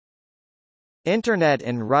Internet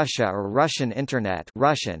in Russia or Russian Internet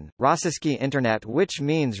Russian, Rossiyskiy Internet, which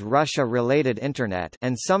means Russia-related Internet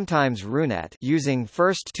and sometimes Runet using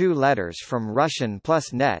first two letters from Russian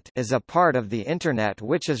plus net, is a part of the Internet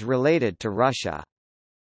which is related to Russia.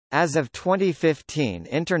 As of 2015,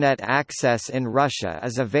 Internet access in Russia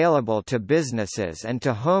is available to businesses and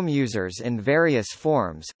to home users in various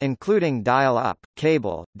forms, including dial-up,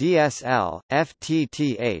 cable, DSL,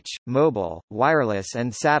 FTTH, mobile, wireless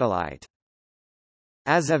and satellite.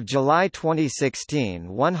 As of July 2016,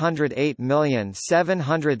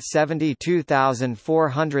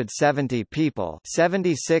 108,772,470 people,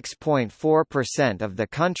 76.4% of the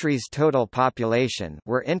country's total population,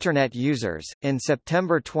 were Internet users. In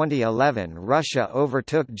September 2011, Russia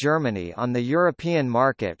overtook Germany on the European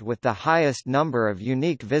market with the highest number of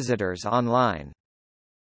unique visitors online.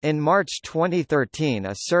 In March 2013,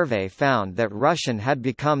 a survey found that Russian had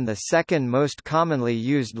become the second most commonly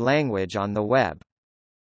used language on the web.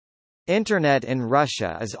 Internet in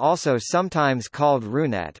Russia is also sometimes called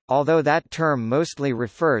Runet, although that term mostly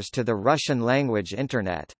refers to the Russian language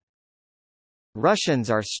Internet. Russians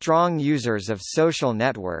are strong users of social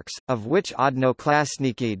networks, of which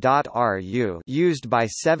Odnoklassniki.ru used by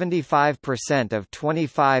 75% of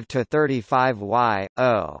 25 to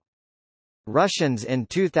 35-year-old Russians in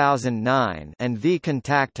 2009 and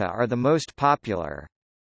VKontakte are the most popular.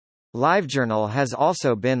 LiveJournal has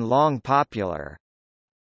also been long popular.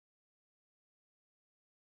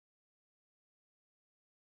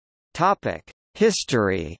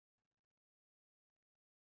 History.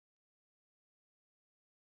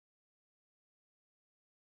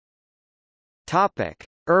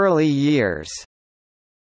 Early years.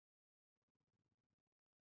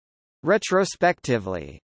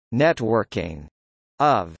 Retrospectively, networking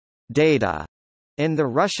of data in the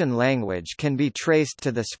Russian language can be traced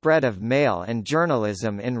to the spread of mail and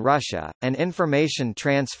journalism in Russia, and information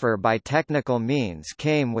transfer by technical means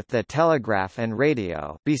came with the telegraph and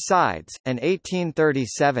radio. Besides, an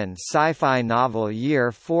 1837 sci-fi novel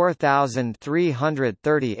Year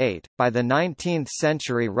 4338, by the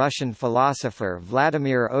 19th-century Russian philosopher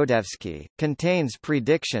Vladimir Odevsky, contains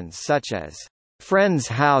predictions such as friends'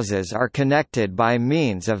 houses are connected by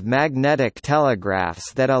means of magnetic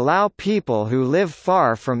telegraphs that allow people who live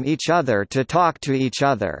far from each other to talk to each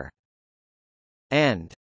other,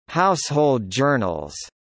 and household journals,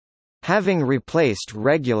 having replaced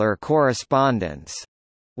regular correspondence,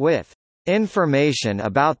 with information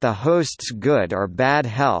about the host's good or bad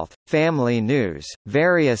health, family news,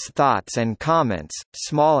 various thoughts and comments,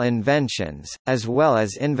 small inventions, as well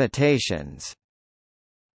as invitations.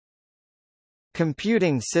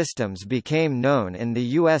 Computing systems became known in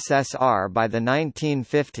the USSR by the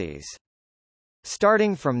 1950s.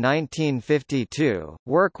 Starting from 1952,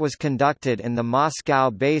 work was conducted in the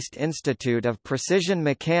Moscow-based Institute of Precision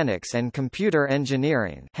Mechanics and Computer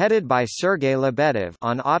Engineering, headed by Sergei Lebedev,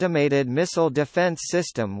 on automated missile defense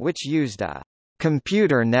system which used a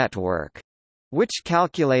computer network which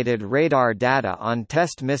calculated radar data on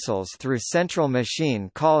test missiles through central machine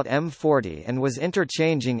called M40 and was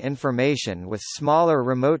interchanging information with smaller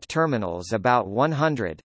remote terminals about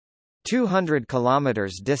 100–200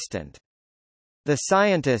 kilometers distant. The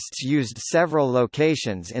scientists used several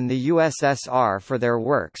locations in the USSR for their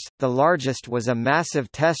works, the largest was a massive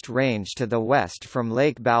test range to the west from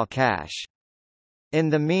Lake Balkhash. In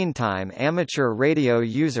the meantime, amateur radio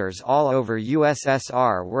users all over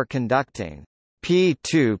USSR were conducting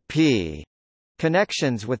P2P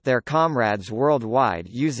connections with their comrades worldwide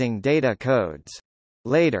using data codes.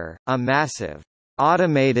 Later, a massive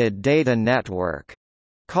automated data network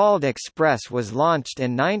called Express was launched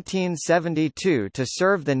in 1972 to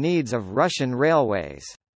serve the needs of Russian railways.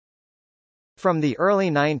 From the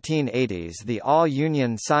early 1980s, the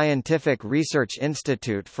All-Union Scientific Research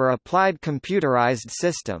Institute for Applied Computerized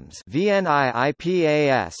Systems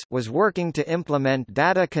 (VNI-IPAS) was working to implement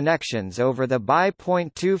data connections over the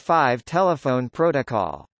BY.25 telephone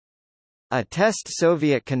protocol. A test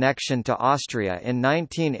Soviet connection to Austria in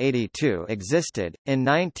 1982 existed. In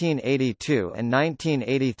 1982 and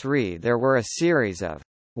 1983 there were a series of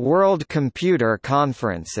World Computer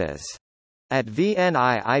Conferences at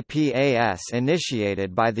VNI-IPAS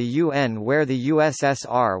initiated by the UN, where the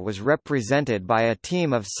USSR was represented by a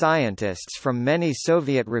team of scientists from many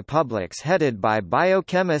Soviet republics headed by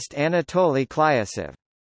biochemist Anatoly Klyasev.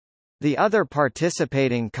 The other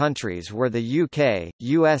participating countries were the UK,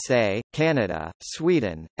 USA, Canada,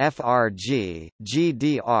 Sweden, FRG,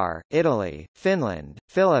 GDR, Italy, Finland,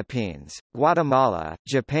 Philippines, Guatemala,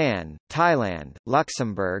 Japan, Thailand,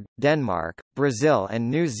 Luxembourg, Denmark, Brazil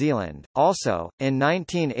and New Zealand. Also, in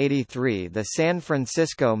 1983 the San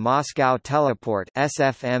Francisco-Moscow Teleport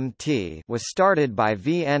 (SFMT) was started by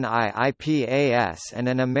VNI-IPAS and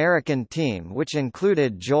an American team which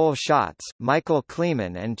included Joel Schatz, Michael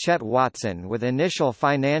Kleeman and Chet Watson with initial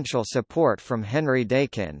financial support from Henry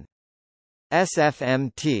Dakin.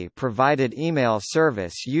 SFMT provided email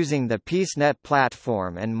service using the PeaceNet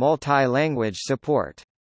platform and multi-language support.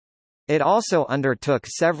 It also undertook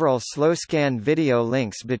several slow-scan video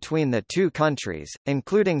links between the two countries,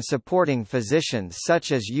 including supporting physicians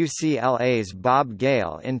such as UCLA's Bob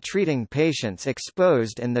Gale in treating patients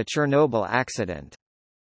exposed in the Chernobyl accident.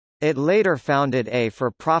 It later founded a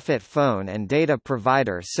for-profit phone and data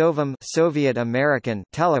provider Sovim Soviet American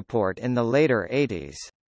Teleport in the later 80s.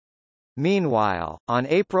 Meanwhile, on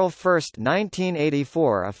April 1,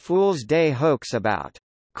 1984 a Fool's Day hoax about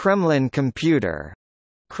Kremlin Computer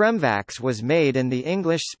Kremvax was made in the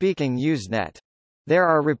English-speaking Usenet. There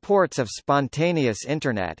are reports of spontaneous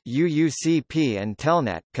Internet UUCP and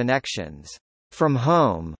Telnet connections from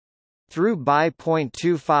home through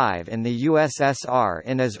BY.25 in the USSR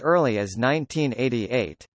in as early as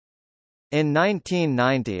 1988. In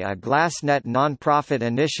 1990 a GlassNet nonprofit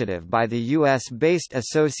initiative by the US-based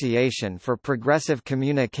Association for Progressive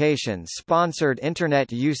Communications sponsored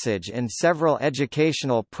Internet usage in several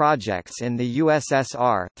educational projects in the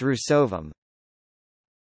USSR through Sovim.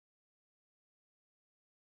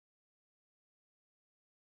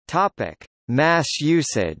 Mass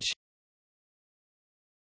usage.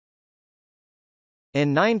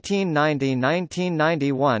 In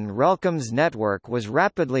 1990–1991 Relcom's network was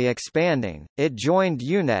rapidly expanding, it joined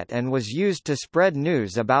UNET and was used to spread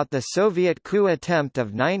news about the Soviet coup attempt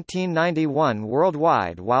of 1991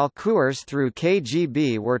 worldwide while coups through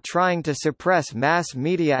KGB were trying to suppress mass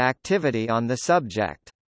media activity on the subject.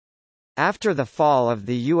 After the fall of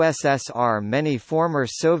the USSR many former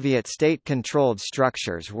Soviet state-controlled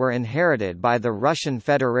structures were inherited by the Russian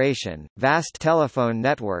Federation, vast telephone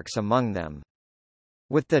networks among them.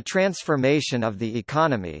 With the transformation of the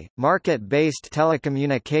economy, market-based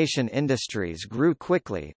telecommunication industries grew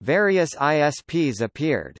quickly, various ISPs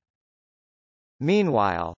appeared.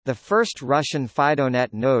 Meanwhile, the first Russian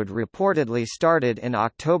FidoNet node reportedly started in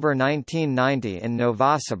October 1990 in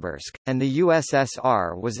Novosibirsk, and the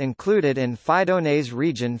USSR was included in FidoNet's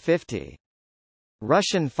Region 50.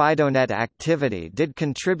 Russian FidoNet activity did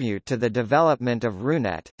contribute to the development of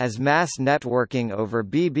RUNET, as mass networking over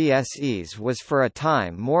BBSEs was for a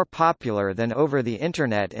time more popular than over the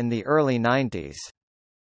Internet in the early 90s.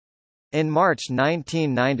 In March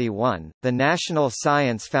 1991, the National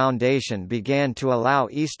Science Foundation began to allow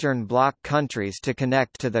Eastern Bloc countries to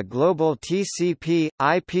connect to the global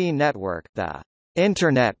TCP/IP network, the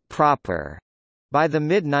Internet proper. By the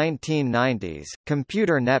mid-1990s,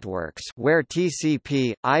 computer networks where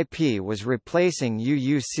TCP/IP was replacing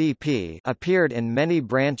UUCP appeared in many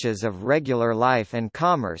branches of regular life and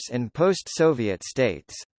commerce in post-Soviet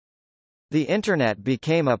states. The Internet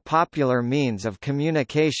became a popular means of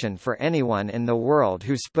communication for anyone in the world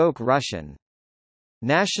who spoke Russian.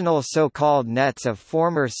 National so-called nets of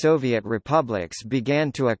former Soviet republics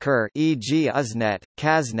began to occur, e.g. Uznet,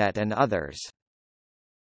 Kaznet and others.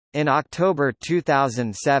 In October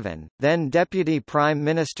 2007, then-Deputy Prime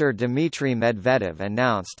Minister Dmitry Medvedev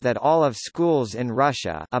announced that all of schools in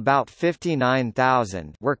Russia, about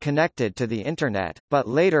 59,000, were connected to the Internet, but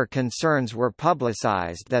later concerns were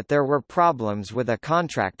publicized that there were problems with a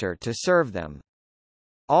contractor to serve them.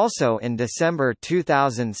 Also in December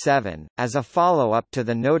 2007, as a follow-up to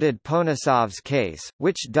the noted Ponisov's case,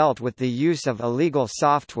 which dealt with the use of illegal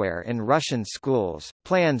software in Russian schools,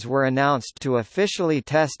 plans were announced to officially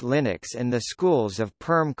test Linux in the schools of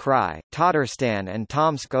Perm Krai, Tatarstan and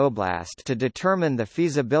Tomsk Oblast to determine the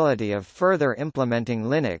feasibility of further implementing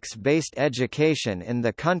Linux-based education in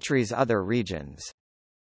the country's other regions.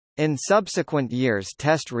 In subsequent years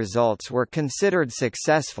test results were considered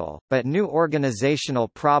successful, but new organizational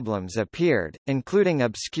problems appeared, including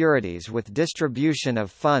obscurities with distribution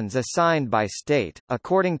of funds assigned by state.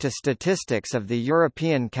 According to statistics of the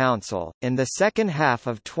European Council, in the second half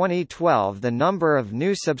of 2012 the number of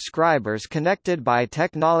new subscribers connected by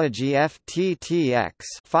technology FTTX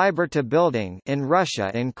fiber to building in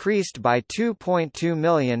Russia increased by 2.2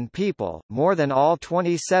 million people, more than all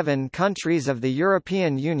 27 countries of the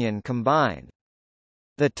European Union combined.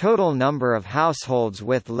 The total number of households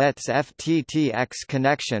with Let's FTTX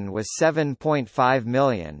connection was 7.5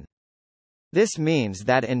 million. This means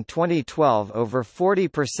that in 2012 over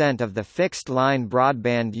 40% of the fixed-line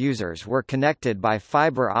broadband users were connected by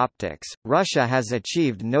fiber optics. Russia has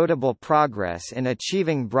achieved notable progress in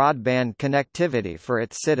achieving broadband connectivity for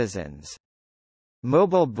its citizens.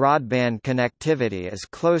 Mobile broadband connectivity is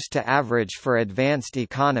close to average for advanced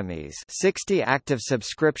economies, 60 active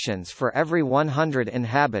subscriptions for every 100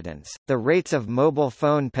 inhabitants. The rates of mobile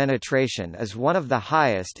phone penetration is one of the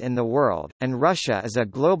highest in the world, and Russia is a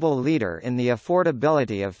global leader in the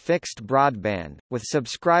affordability of fixed broadband, with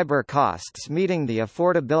subscriber costs meeting the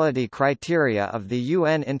affordability criteria of the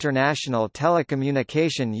UN International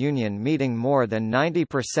Telecommunication Union, meeting more than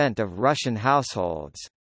 90% of Russian households.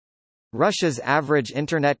 Russia's average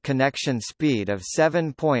Internet connection speed of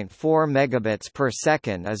 7.4 megabits per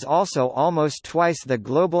second is also almost twice the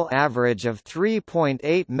global average of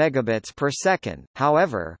 3.8 megabits per second.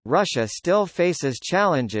 However, Russia still faces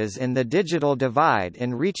challenges in the digital divide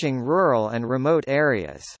in reaching rural and remote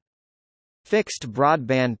areas. Fixed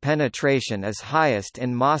broadband penetration is highest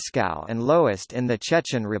in Moscow and lowest in the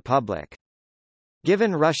Chechen Republic.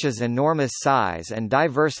 Given Russia's enormous size and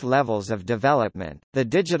diverse levels of development, the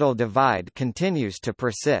digital divide continues to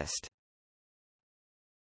persist.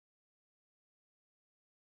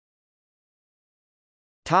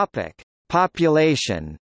 Topic: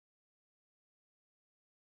 Population.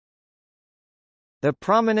 The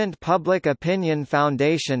prominent Public Opinion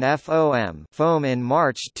Foundation FOM in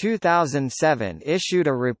March 2007 issued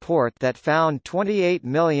a report that found 28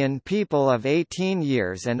 million people of 18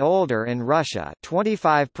 years and older in Russia,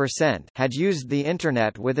 25%, had used the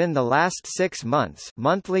Internet within the last 6 months.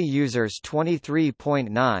 Monthly users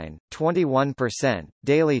 23.9, 21%,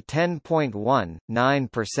 daily 10.1,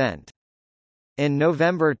 9%. In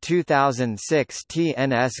November 2006,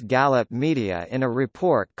 TNS Gallup Media, in a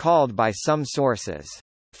report called by some sources,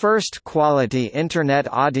 "First Quality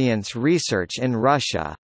Internet Audience Research in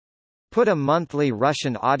Russia," put a monthly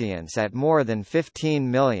Russian audience at more than 15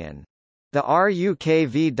 million. The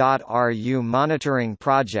RUKV.RU monitoring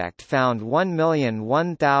project found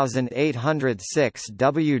 1,001,806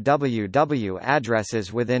 www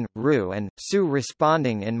addresses within RU and SU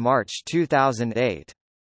responding in March 2008.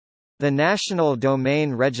 The National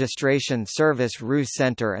Domain Registration Service RU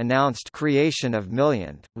Center announced creation of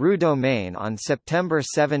millionth RU domain on September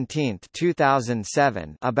 17,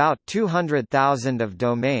 2007. About 200,000 of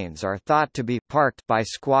domains are thought to be parked by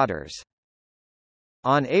squatters.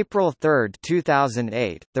 On April 3,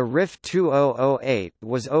 2008, the RIF 2008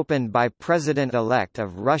 was opened by President-elect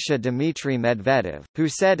of Russia Dmitry Medvedev, who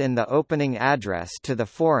said in the opening address to the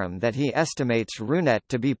forum that he estimates RUNet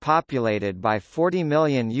to be populated by 40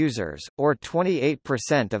 million users, or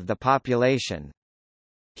 28% of the population.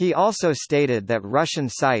 He also stated that Russian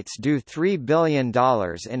sites do $3 billion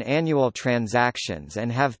in annual transactions and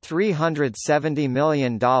have $370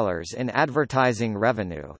 million in advertising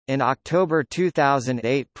revenue. In October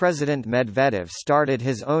 2008, President Medvedev started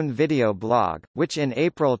his own video blog, which in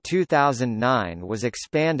April 2009 was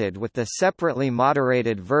expanded with the separately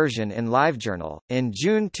moderated version in LiveJournal. In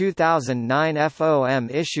June 2009, FOM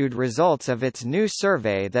issued results of its new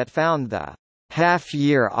survey that found the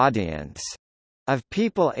half-year audience of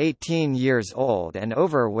people 18 years old and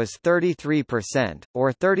over was 33%,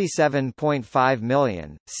 or 37.5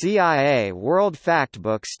 million. CIA World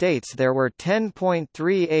Factbook states there were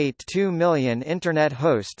 10.382 million Internet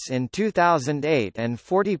hosts in 2008 and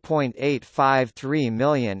 40.853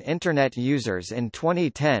 million Internet users in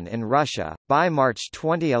 2010 in Russia. By March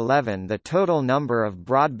 2011, the total number of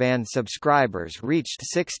broadband subscribers reached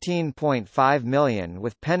 16.5 million,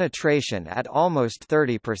 with penetration at almost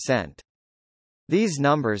 30%. These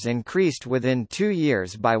numbers increased within 2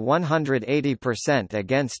 years by 180%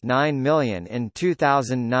 against 9 million in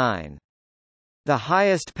 2009. The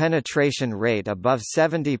highest penetration rate above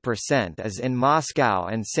 70% is in Moscow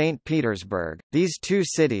and St. Petersburg. These two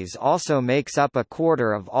cities also makes up a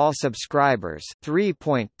quarter of all subscribers,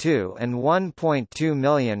 3.2 and 1.2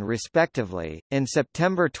 million respectively. In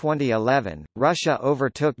September 2011, Russia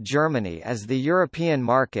overtook Germany as the European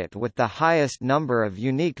market with the highest number of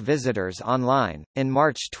unique visitors online. In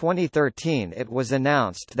March 2013, it was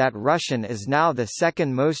announced that Russian is now the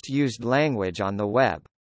second most used language on the web.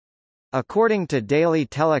 According to Daily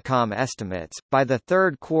Telecom estimates, by the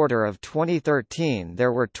third quarter of 2013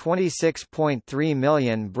 there were 26.3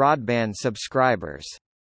 million broadband subscribers.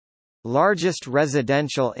 Largest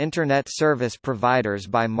residential Internet service providers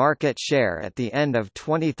by market share at the end of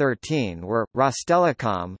 2013 were,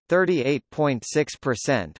 Rostelecom,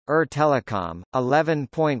 38.6%, Telecom,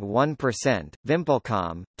 11.1%,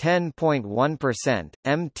 Vimpelcom, 10.1%,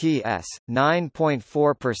 MTS,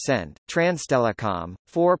 9.4%, Transtelecom,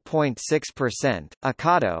 4.6%,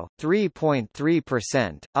 Ocado,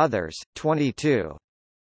 3.3%, others,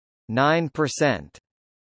 22.9%.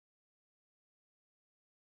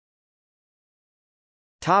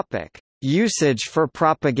 Topic: Usage for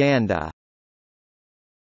propaganda.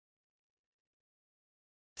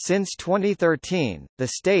 Since 2013, the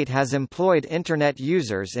state has employed Internet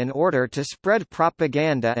users in order to spread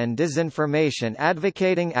propaganda and disinformation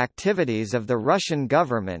advocating activities of the Russian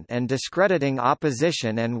government and discrediting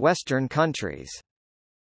opposition and Western countries.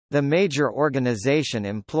 The major organization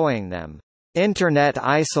employing them, Internet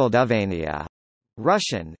Isledovania,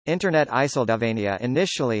 Russian, Internet Isledovania,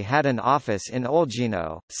 initially had an office in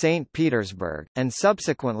Olgino, St. Petersburg, and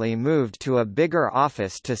subsequently moved to a bigger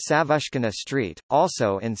office to Savushkina Street,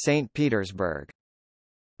 also in St. Petersburg.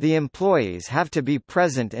 The employees have to be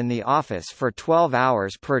present in the office for 12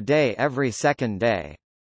 hours per day every second day.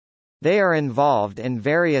 They are involved in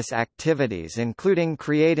various activities including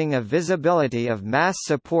creating a visibility of mass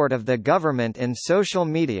support of the government in social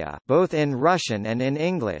media both in Russian and in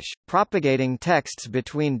English, propagating texts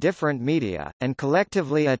between different media, and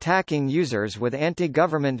collectively attacking users with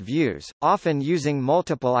anti-government views, often using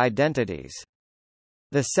multiple identities.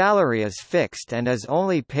 The salary is fixed and is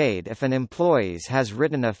only paid if an employee has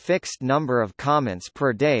written a fixed number of comments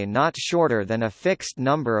per day not shorter than a fixed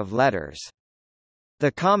number of letters.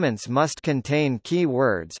 The comments must contain key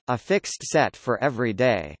words, a fixed set for every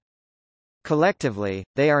day. Collectively,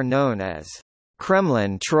 they are known as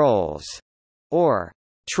Kremlin trolls or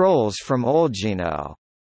trolls from Olgino.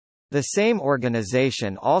 The same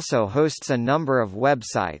organization also hosts a number of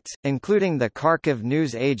websites, including the Kharkiv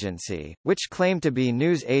News Agency, which claim to be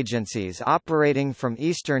news agencies operating from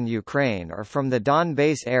eastern Ukraine or from the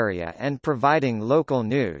Donbass area and providing local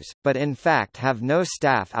news, but in fact have no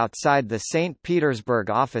staff outside the St. Petersburg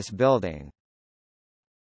office building.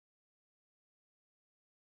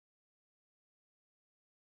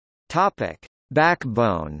 Topic: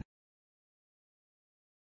 Backbone.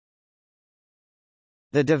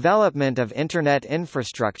 The development of Internet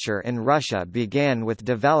infrastructure in Russia began with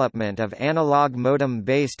development of analog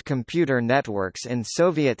modem-based computer networks in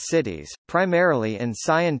Soviet cities, primarily in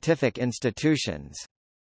scientific institutions.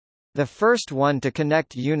 The first one to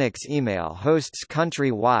connect Unix email hosts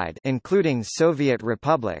country-wide, including Soviet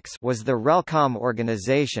republics, was the Relcom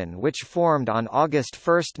organization, which formed on August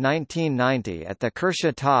 1, 1990 at the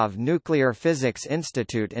Kurchatov Nuclear Physics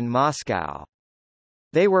Institute in Moscow.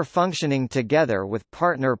 They were functioning together with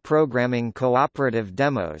partner programming cooperative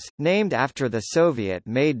Demos, named after the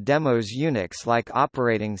Soviet-made Demos Unix-like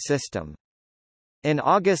operating system. In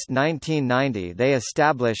August 1990 they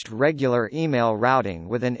established regular email routing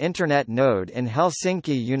with an Internet node in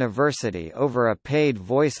Helsinki University over a paid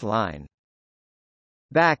voice line.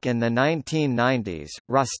 Back in the 1990s,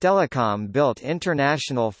 Rostelecom built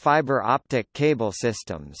international fiber optic cable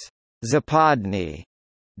systems, Zapadny,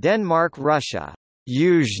 Denmark, Russia,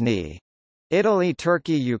 Yuzhny, Italy,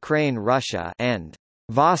 Turkey, Ukraine, Russia, and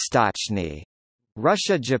Vostochny,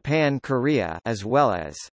 Russia, Japan, Korea, as well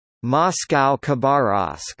as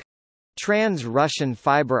Moscow-Khabarovsk, trans-Russian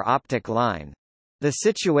fiber optic line. The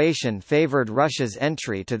situation favored Russia's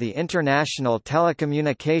entry to the international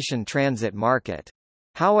telecommunication transit market.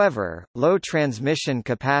 However, low transmission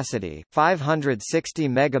capacity 560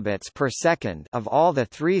 megabits per second of all the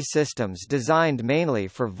three systems designed mainly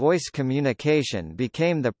for voice communication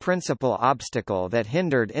became the principal obstacle that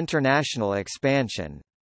hindered international expansion.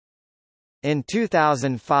 In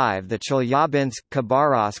 2005 the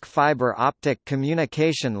Chelyabinsk-Khabarovsk fiber optic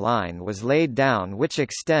communication line was laid down, which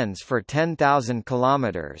extends for 10,000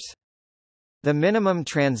 kilometers. The minimum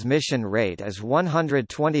transmission rate is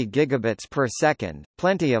 120 gigabits per second.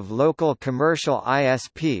 Plenty of local commercial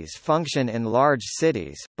ISPs function in large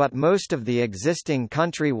cities, but most of the existing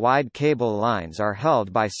country-wide cable lines are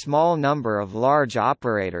held by small number of large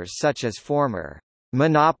operators such as former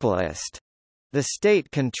monopolist, the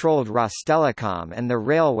state-controlled Rostelecom, and the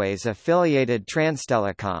railways-affiliated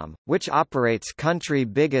Transtelecom, which operates country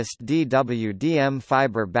biggest DWDM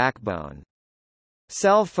fiber backbone.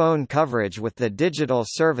 Cell phone coverage with the digital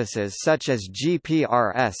services such as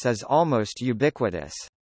GPRS is almost ubiquitous.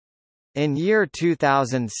 In year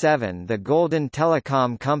 2007 the Golden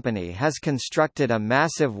Telecom Company has constructed a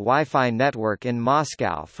massive Wi-Fi network in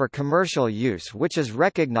Moscow for commercial use, which is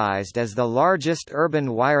recognized as the largest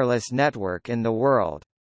urban wireless network in the world.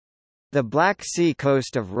 The Black Sea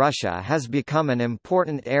coast of Russia has become an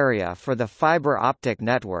important area for the fiber optic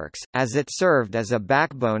networks, as it served as a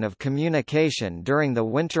backbone of communication during the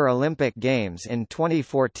Winter Olympic Games in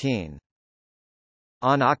 2014.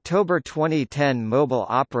 On October 2010, mobile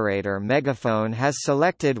operator Megaphone has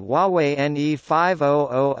selected Huawei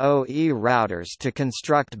NE5000E routers to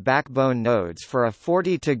construct backbone nodes for a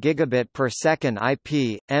 42 gigabit per second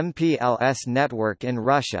IP, MPLS network in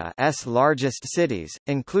Russia's largest cities,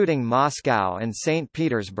 including Moscow and St.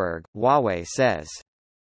 Petersburg, Huawei says.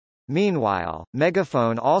 Meanwhile,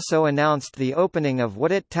 Megaphone also announced the opening of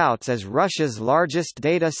what it touts as Russia's largest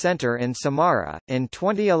data center in Samara. In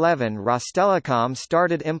 2011, Rostelecom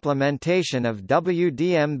started implementation of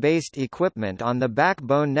WDM-based equipment on the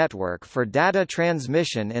backbone network for data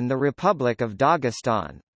transmission in the Republic of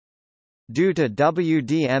Dagestan. Due to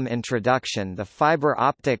WDM introduction, the fiber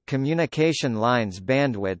optic communication line's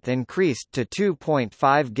bandwidth increased to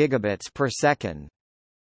 2.5 gigabits per second.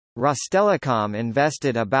 Rostelecom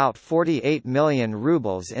invested about 48 million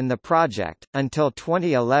rubles in the project. Until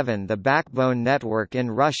 2011, the backbone network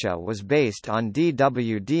in Russia was based on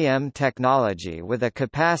DWDM technology with a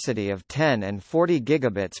capacity of 10 and 40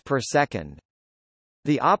 gigabits per second.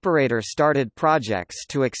 The operator started projects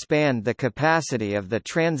to expand the capacity of the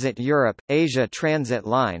Transit Europe-Asia transit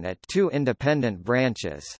line at 2 independent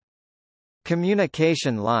branches.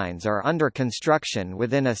 Communication lines are under construction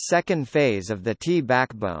within a second phase of the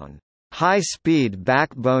T-backbone, high-speed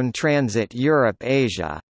backbone Transit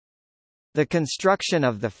Europe-Asia. The construction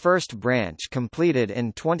of the first branch completed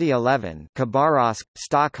in 2011, Khabarovsk,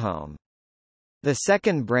 Stockholm. The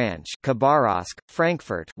second branch, Khabarovsk,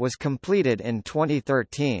 Frankfurt, was completed in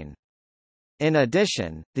 2013. In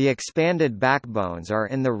addition, the expanded backbones are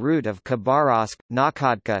in the route of Khabarovsk,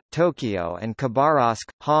 Nakhodka, Tokyo and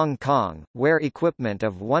Khabarovsk, Hong Kong, where equipment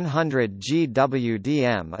of 100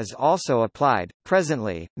 GWDM is also applied.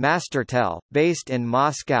 Presently, Mastertel, based in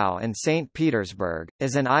Moscow and St. Petersburg,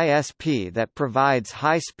 is an ISP that provides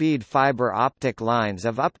high-speed fiber optic lines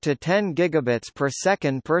of up to 10 gigabits per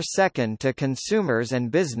second to consumers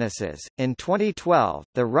and businesses. In 2012,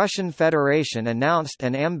 the Russian Federation announced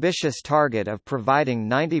an ambitious target of providing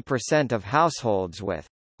 90% of households with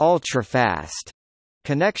ultra-fast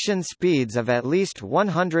connection speeds of at least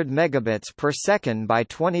 100 megabits per second by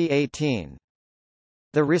 2018.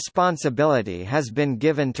 The responsibility has been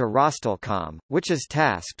given to Rostelecom, which is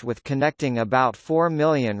tasked with connecting about 4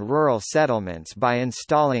 million rural settlements by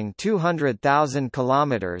installing 200,000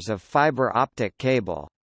 kilometers of fiber optic cable.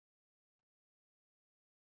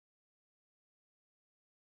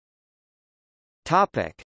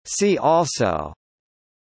 Topic: See also: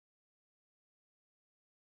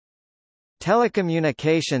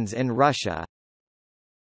 Telecommunications in Russia,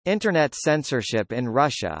 Internet censorship in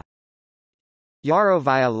Russia,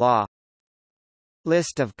 Yarovaya law,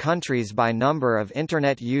 List of countries by number of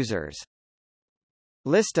Internet users,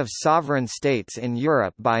 List of sovereign states in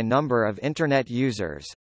Europe by number of Internet users,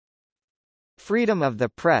 Freedom of the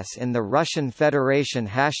press in the Russian Federation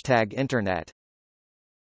 #Internet,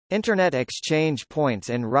 Internet exchange points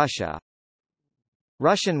in Russia,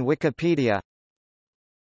 Russian Wikipedia,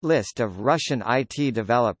 List of Russian IT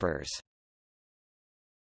developers.